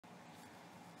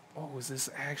Oh, is this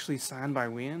actually signed by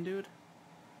Win, dude?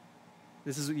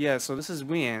 This is, yeah, so this is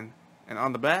Win. And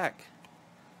on the back,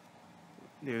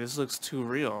 dude, this looks too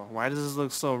real. Why does this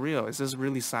look so real? Is this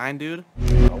really signed, dude?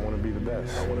 I want to be the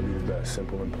best. I want to be the best.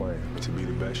 Simple and plain. But to be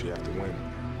the best, you have to win.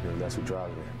 You know, that's what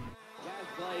drives me.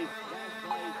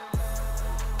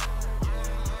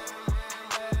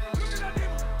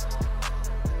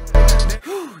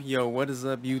 Yo, what is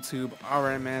up, YouTube?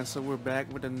 Alright, man, so we're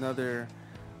back with another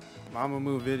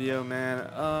MAMAMOO video,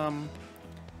 man.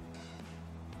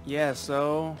 Yeah,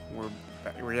 so we're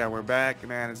back,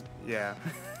 man. Yeah.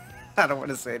 I don't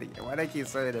want to say it again. Why do I keep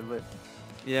saying it? But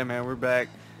yeah, man, we're back.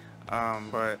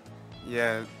 But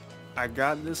yeah, I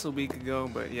got this a week ago,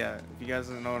 but yeah, if you guys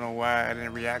don't know why I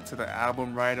didn't react to the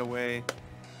album right away,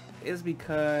 it's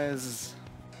because,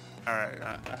 alright,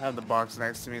 I have the box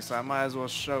next to me, so I might as well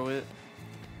show it.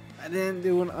 I didn't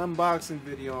do an unboxing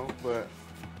video, but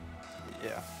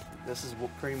yeah, this is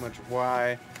pretty much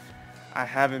why I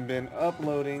haven't been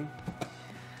uploading.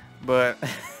 But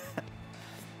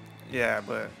yeah,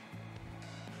 but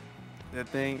the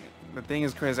thing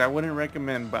is crazy. I wouldn't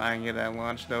recommend buying it at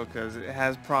launch though, because it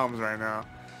has problems right now.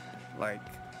 Like,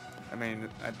 I mean,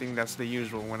 I think that's the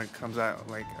usual when it comes out,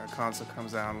 like a console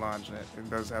comes out on launch, it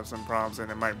does have some problems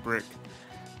and it might brick.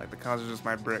 Like the console just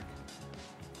might brick,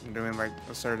 doing like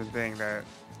a certain thing that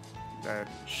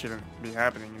shouldn't be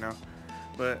happening, you know.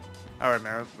 But alright,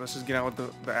 man, let's just get on with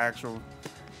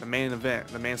the main event,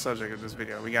 the main subject of this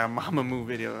video. We got a MAMAMOO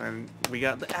video, and we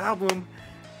got the album.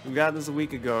 We got this a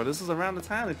week ago. This is around the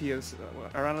time I got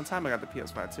the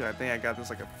PS5 too. I think I got this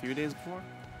like a few days before,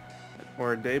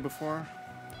 or a day before.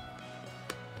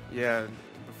 Yeah,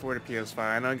 before the PS5.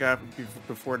 I know I got it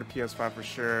before the PS5 for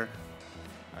sure.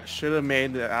 I should have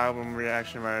made the album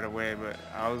reaction right away, but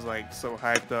I was like so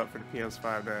hyped up for the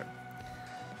PS5 that,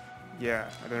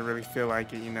 yeah, I didn't really feel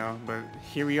like it, you know. But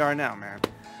here we are now, man.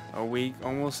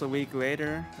 Almost a week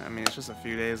later. I mean, it's just a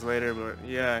few days later, but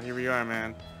yeah, here we are,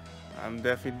 man. I'm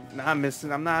definitely not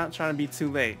missing. I'm not trying to be too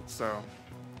late, so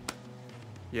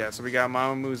yeah. So we got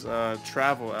MAMAMOO's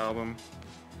travel album,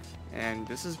 and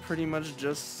this is pretty much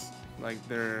just like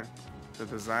the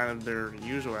design of their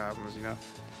usual albums, you know.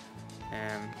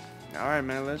 And alright,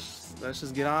 man, let's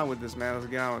just get on with this, man. Let's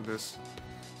get on with this.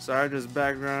 Sorry, there's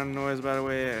background noise, by the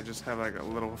way. I just have like a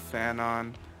little fan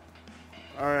on.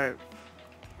 Alright.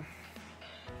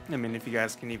 I mean, if you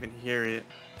guys can even hear it.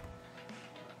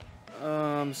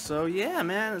 So yeah,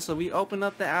 man. So we opened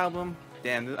up the album.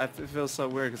 Damn, it feels so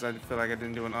weird because I feel like I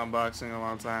didn't do an unboxing in a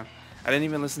long time. I didn't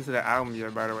even listen to the album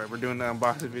yet, by the way. We're doing the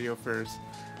unboxing video first.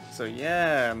 So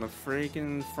yeah, on the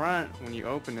freaking front when you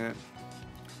open it.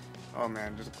 Oh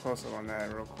man, just a close up on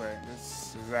that real quick.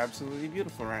 This is absolutely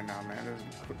beautiful right now, man. There's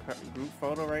a group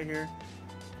photo right here,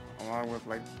 along with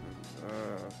like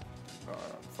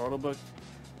photo book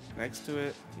next to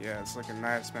it. Yeah, it's looking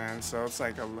nice, man. So it's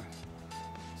like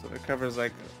so it covers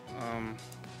like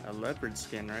a leopard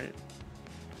skin, right?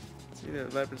 It's either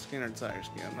leopard skin or tiger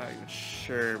skin. I'm not even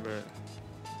sure, but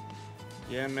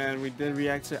yeah, man, we did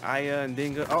react to Aya and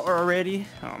Dingo. Oh, already?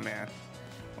 Oh man.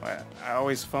 I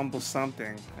always fumble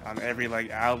something on every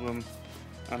like album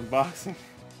unboxing,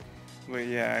 but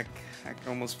yeah, I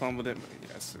almost fumbled it. But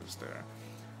yes, it was there.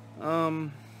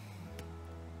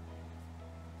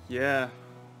 Yeah,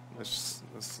 let's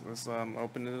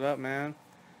open it up, man.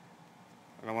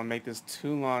 I don't want to make this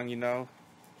too long, you know.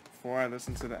 Before I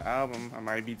listen to the album, I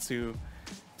might be too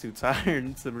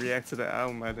tired to react to the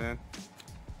album by then.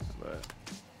 But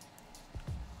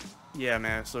yeah,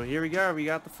 man. So here we go. We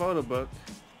got the photo book.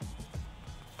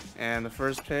 And the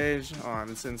first page,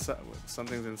 it's inside.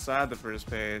 Something's inside the first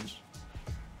page.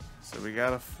 So we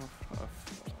got a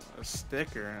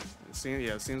sticker. It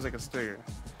seems like a sticker,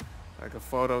 like a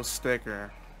photo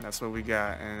sticker. That's what we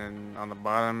got. And then on the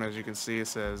bottom, as you can see, it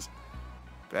says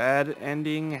 "bad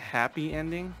ending, happy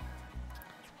ending."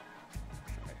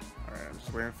 All right, I'm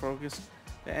just waiting for focus.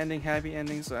 The ending, happy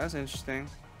ending. So that's interesting.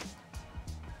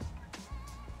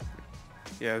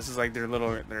 Yeah, this is like their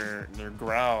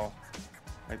growl.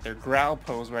 Like their growl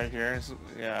pose right here. So,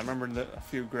 yeah, I remember a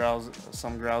few growls,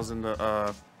 some growls in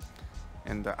the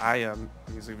Aya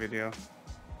music video.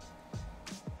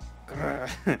 I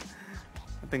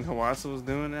think Hawasa was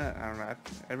doing that. I don't know.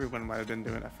 Everyone might have been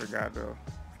doing it. I forgot though.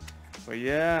 But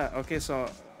yeah, okay.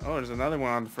 So there's another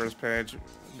one on the first page.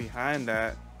 Behind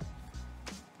that.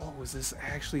 Oh, is this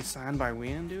actually signed by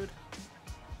Win, dude?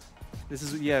 This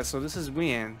is, yeah. So this is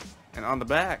Win, and on the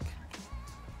back.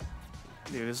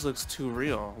 Dude, this looks too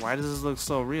real. Why does this look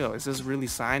so real? Is this really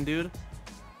signed, dude?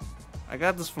 I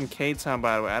got this from KTOWN,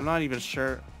 by the way. I'm not even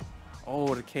sure.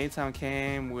 Oh, the KTOWN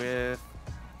came with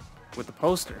the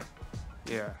poster.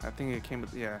 Yeah, I think it came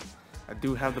with, yeah. I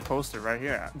do have the poster right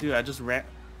here. Dude, I just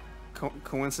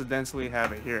coincidentally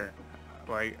have it here.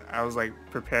 Like, I was like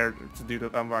prepared to do the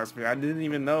unboxing. I didn't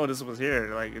even know this was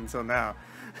here, like, until now.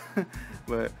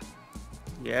 But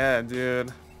yeah,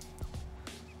 dude,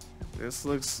 this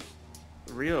looks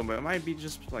real, but it might be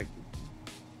just like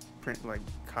like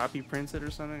copy printed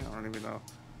or something. I don't even know.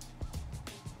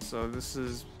 So this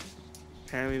is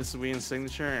apparently this is Wee's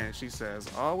signature, and she says,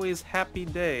 "Always happy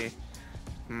day."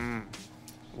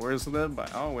 Words lived by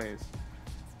always,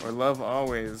 or love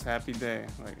always, happy day.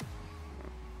 Like,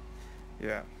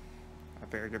 yeah, I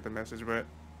think I get the message. But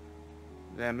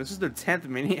damn, this is their 10th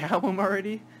mini album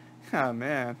already. Oh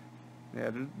man,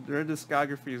 yeah, their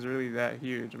discography is really that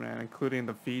huge, man, including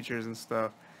the features and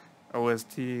stuff,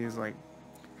 OSTs. Like,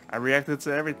 I reacted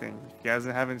to everything. If you guys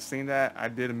haven't seen that, I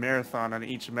did a marathon on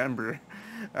each member.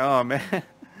 Oh man,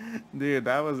 dude,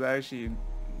 that was actually,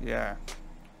 yeah,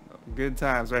 good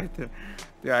times right there.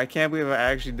 Yeah, I can't believe I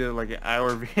actually did like an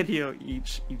hour video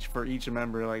each for each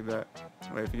member like that.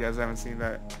 But if you guys haven't seen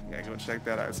that, yeah, go check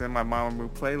that out. It's in my MAMAMOO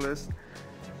playlist.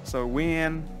 So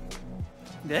Ween,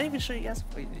 did I even show you guys?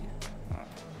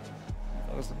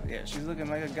 Yeah, she's looking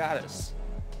like a goddess.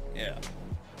 Yeah.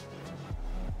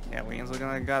 Yeah, Ween's looking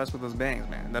like a goddess with those bangs,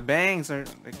 man. The bangs are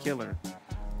the killer.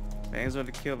 Bangs are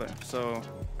the killer. So,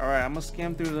 all right, I'm gonna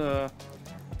skim through the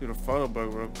photo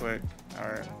book real quick.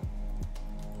 All right.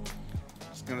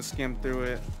 Just gonna skim through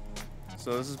it.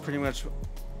 So this is pretty much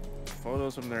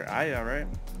photos from their Aya, right?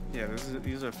 Yeah,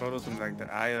 these are photos from like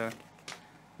the Aya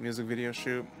music video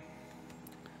shoot.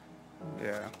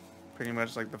 Yeah, pretty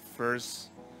much like the first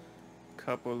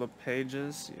couple of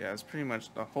pages. Yeah, it's pretty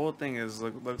much the whole thing is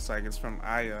looks like it's from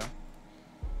Aya.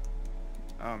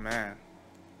 Oh man.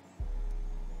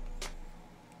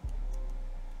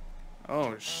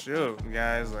 Oh shoot,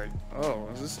 guys, like, oh,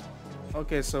 is this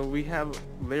okay? So we have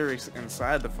lyrics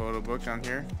inside the photo book on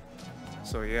here.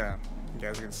 So yeah, you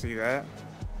guys can see that.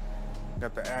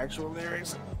 Got the actual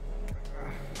lyrics.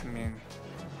 I mean,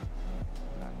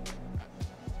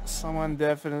 someone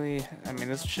definitely, I mean,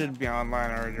 this should be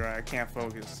online already, right? I can't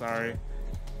focus, sorry.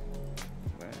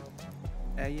 But,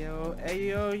 hey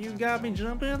yo, you got me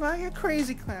jumping like a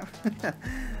crazy clown.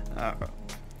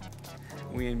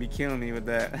 We ain't be killing me with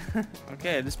that.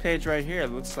 Okay, this page right here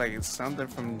looks like it's something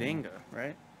from Dinga,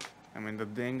 right? I mean, the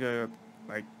Dinga,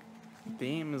 like,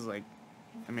 theme is like,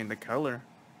 I mean, the color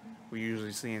we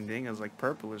usually see in Dinga is like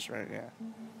purplish, right? Yeah.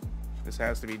 This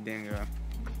has to be Dinga.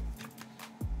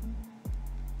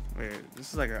 Wait,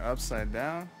 this is like an upside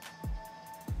down?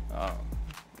 Oh,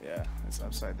 yeah, it's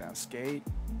upside down. Skate,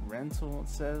 rental, it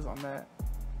says on that.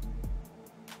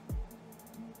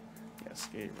 Yeah,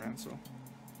 skate, rental.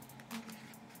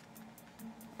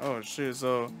 Oh shoot,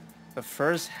 so the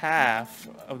first half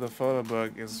of the photo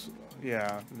book is,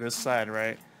 yeah, this side,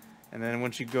 right? And then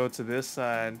once you go to this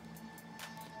side,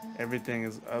 everything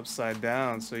is upside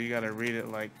down, so you gotta read it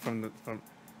like from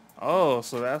oh,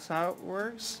 so that's how it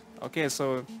works? Okay,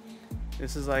 so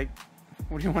this is like,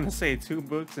 what do you want to say, 2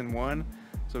 books in one?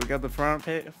 So we got the front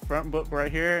book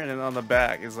right here, and then on the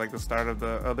back is like the start of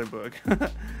the other book.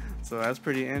 So that's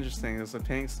pretty interesting. It's the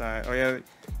pink side. Oh yeah,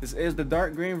 this is the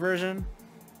dark green version.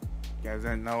 You guys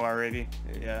didn't know already?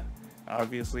 Yeah,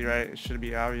 obviously, right? It should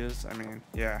be obvious. I mean,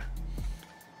 yeah.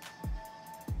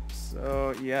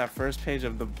 So yeah, first page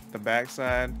of the back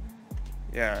side.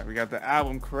 Yeah, we got the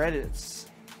album credits.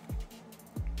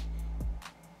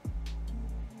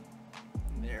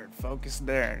 There, focus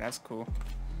there. That's cool.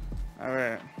 All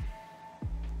right.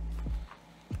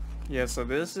 Yeah, so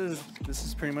this is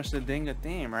pretty much the Dinga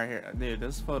theme right here, dude.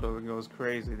 This photo goes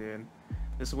crazy, dude.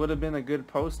 This would have been a good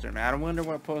poster, man. I wonder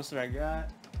what poster I got.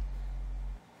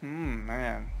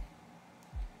 Man.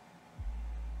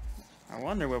 I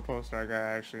wonder what poster I got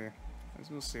actually.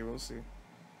 We'll see.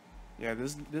 Yeah,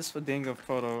 this Dinga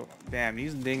photo. Damn,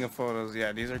 these Dinga photos.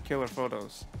 Yeah, these are killer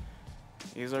photos.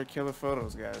 These are killer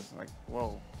photos, guys. Like,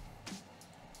 whoa.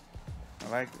 I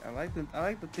like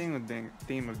the theme of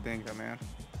Dinga, man.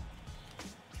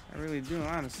 I really do,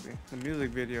 honestly. The music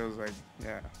video is like,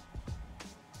 yeah,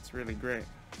 it's really great.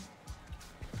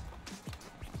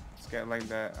 It's got like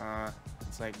that.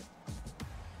 It's like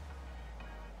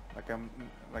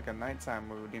a nighttime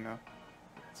mood, you know.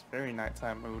 It's very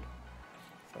nighttime mood.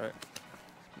 But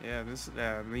yeah,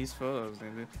 these photos,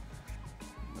 dude.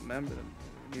 Remember,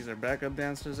 these are backup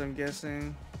dancers, I'm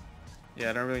guessing. Yeah,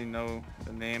 I don't really know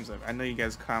the names. I know you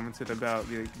guys commented about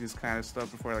this kind of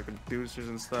stuff before, like the producers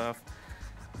and stuff.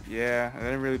 Yeah, I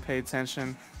didn't really pay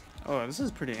attention. Oh, this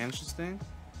is pretty interesting.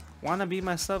 Wanna Be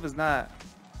Myself is not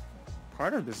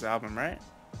part of this album, right?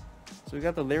 So we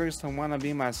got the lyrics to Wanna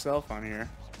Be Myself on here.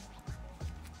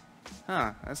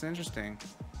 Huh, that's interesting.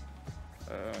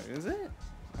 Is it?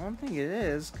 I don't think it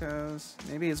is, cause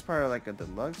maybe it's part of like a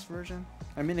deluxe version.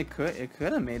 I mean, it could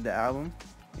have made the album.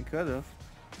 It could have.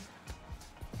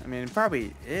 I mean, it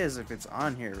probably is if it's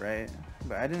on here, right?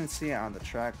 But I didn't see it on the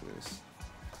track list,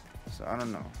 so I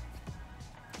don't know.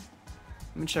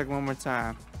 Let me check one more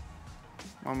time.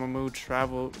 MAMAMOO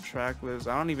travel track list.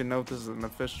 I don't even know if this is an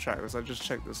official track list. I just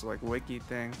checked this like wiki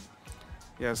thing.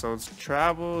 Yeah, so it's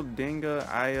Travel, Dinga,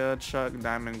 Aya, Chuck,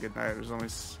 Diamond, Goodnight. There's only,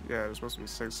 yeah, there's supposed to be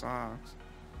 6 songs.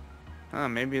 Huh,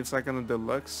 maybe it's like in the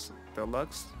deluxe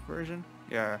version?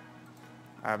 Yeah,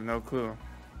 I have no clue.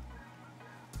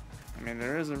 I mean,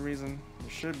 there is a reason, there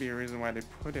should be a reason why they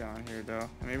put it on here though.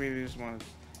 Maybe they just want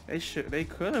to, they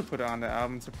could have put it on the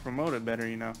album to promote it better,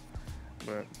 you know.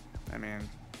 But, I mean.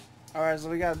 Alright, so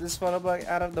we got this photo book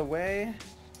out of the way.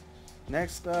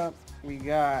 Next up, we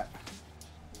got,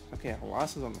 okay,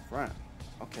 Hawasa's on the front.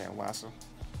 Okay, Hawasa.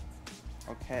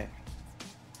 Okay.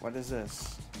 What is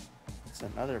this? It's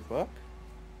another book?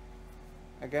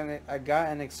 I got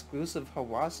an exclusive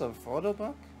Hawasa photo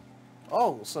book?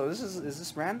 Oh, so is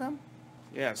this random?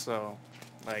 Yeah, so,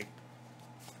 like,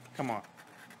 come on.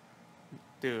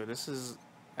 Dude, this is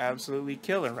absolutely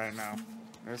killer right now.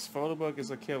 This photo book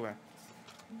is a killer.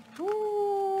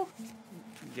 Woo!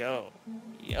 Yo,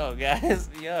 guys,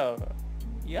 yo.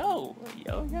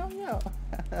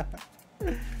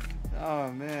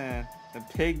 Oh man,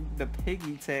 the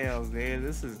piggy tails, dude.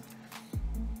 This is,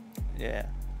 yeah.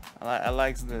 I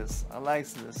likes this. I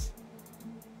likes this.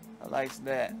 I likes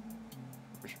that.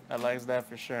 I likes that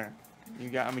for sure. You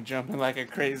got me jumping like a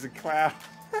crazy clown.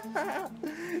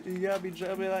 You got me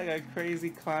jumping like a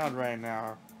crazy clown right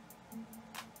now.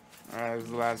 Alright, this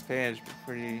is the last page.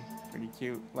 Pretty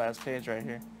cute last page right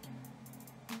here.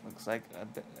 Looks like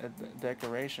a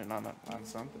decoration on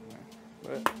something there.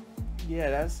 But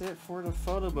yeah, that's it for the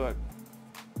photo book.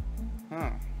 Huh.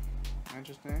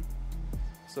 Interesting.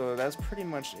 So that's pretty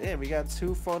much it. We got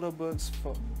 2 photo books,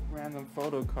 random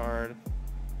photo card.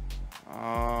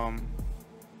 Am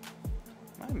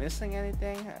I missing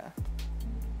anything?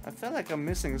 I feel like I'm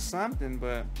missing something,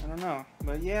 but I don't know.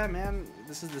 But yeah, man,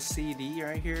 this is the CD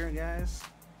right here, guys.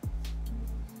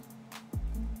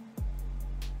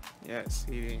 Yeah,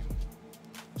 CD.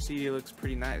 CD looks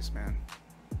pretty nice, man.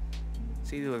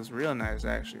 CD looks real nice,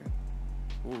 actually.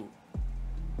 Ooh.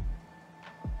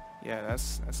 Yeah,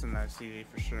 that's a nice CD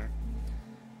for sure.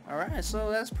 Alright,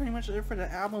 so that's pretty much it for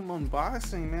the album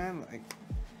unboxing, man. Like,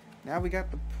 now we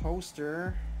got the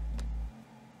poster.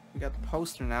 We got the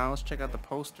poster now. Let's check out the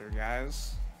poster,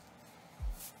 guys.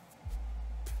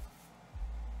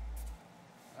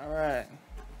 Alright.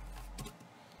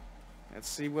 Let's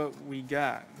see what we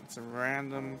got. It's a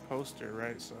random poster,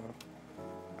 right? So,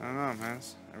 I don't know, man.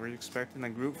 Are we expecting a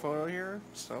group photo here?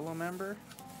 Solo member?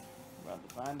 About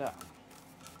to find out.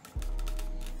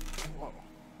 Whoa.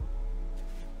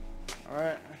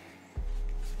 Alright.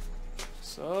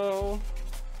 So,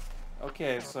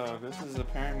 okay, so this is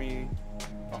apparently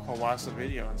a Hawasa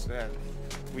video instead.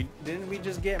 Didn't we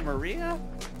just get Maria?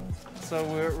 So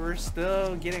we're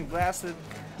still getting blasted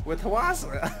with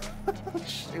Hawasa.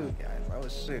 Shoot, guys, I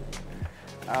was shoot.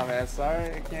 Oh man,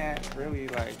 sorry, I can't really,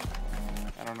 like,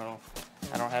 I don't know.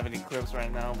 I don't have any clips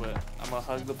right now, but I'm gonna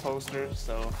hug the poster,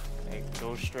 so hey,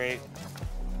 go straight.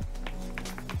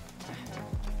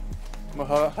 I'm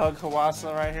gonna hug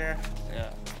Hawasa right here.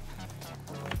 Yeah.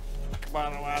 Come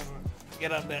on, Hawasa.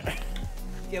 Get up there.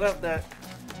 Get up there.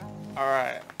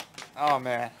 Alright. Oh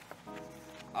man.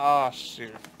 Oh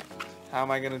shoot. How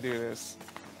am I gonna do this?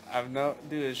 Dude,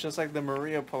 it's just like the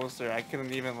Maria poster. I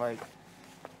couldn't even, like,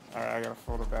 alright, I gotta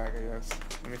fold it back, I guess.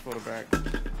 Let me fold it back.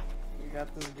 You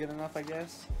got this good enough, I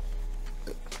guess?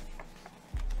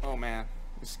 Oh man.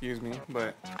 Excuse me,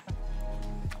 but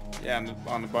yeah,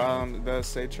 on the bottom it does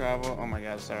say travel. Oh my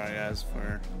god, sorry guys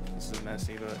for this is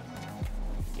messy, but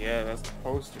yeah, that's the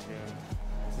poster, dude.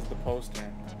 This is the poster.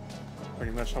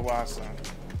 Pretty much Hawasa.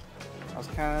 I was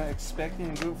kinda expecting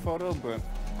a group photo, but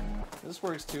this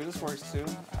works too. This works too.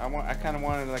 I kind of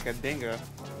wanted like a Dinga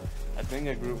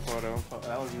group photo.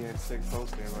 That would be a sick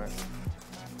poster, but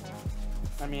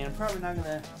I mean, I'm probably not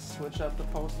gonna switch up the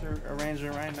poster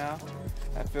arrangement right now.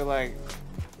 I feel like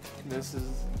this is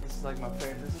like my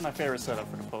favorite. This is my favorite setup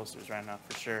for the posters right now,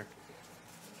 for sure.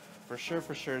 For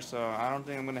sure. So I don't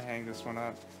think I'm gonna hang this one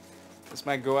up. This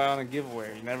might go out on a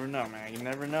giveaway. You never know, man. You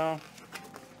never know.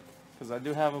 Because I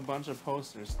do have a bunch of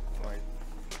posters, like,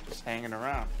 just hanging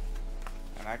around.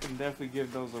 And I can definitely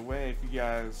give those away if you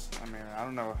guys, I mean, I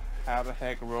don't know how the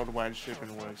heck worldwide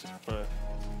shipping works, but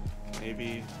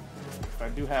maybe if I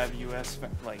do have US,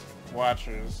 like,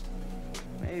 watchers,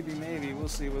 Maybe. We'll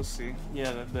see.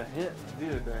 Yeah, the hit,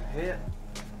 dude, the hit,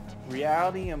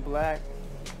 Reality and Black,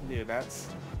 dude, that's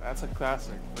a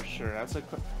classic for sure. That's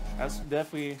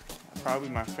definitely probably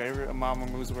my favorite of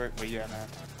MAMAMOO's work. But yeah, man,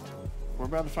 we're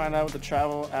about to find out with the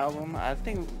Travel album. I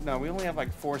think no, we only have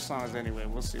like 4 songs anyway.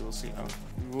 We'll see. We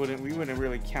wouldn't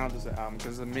really count as an album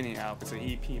because it's a mini album. It's an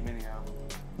EP mini album.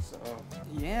 So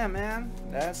yeah, man,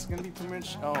 that's gonna be pretty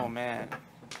much. Oh man.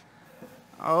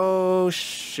 Oh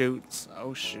shoot.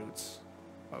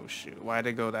 Why'd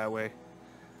it go that way?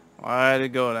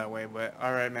 But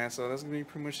alright, man, so that's gonna be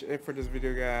pretty much it for this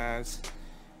video, guys.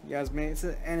 You guys made it to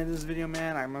the end of this video,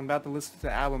 man. I'm about to listen to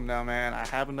the album now, man. I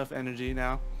have enough energy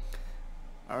now.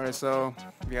 Alright, so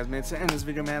if you guys made it to the end of this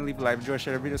video, man, leave a like, enjoy,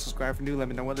 share the video, subscribe for new, let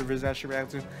me know what the videos I should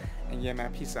react to. And yeah,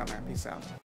 man, peace out, man. Peace out.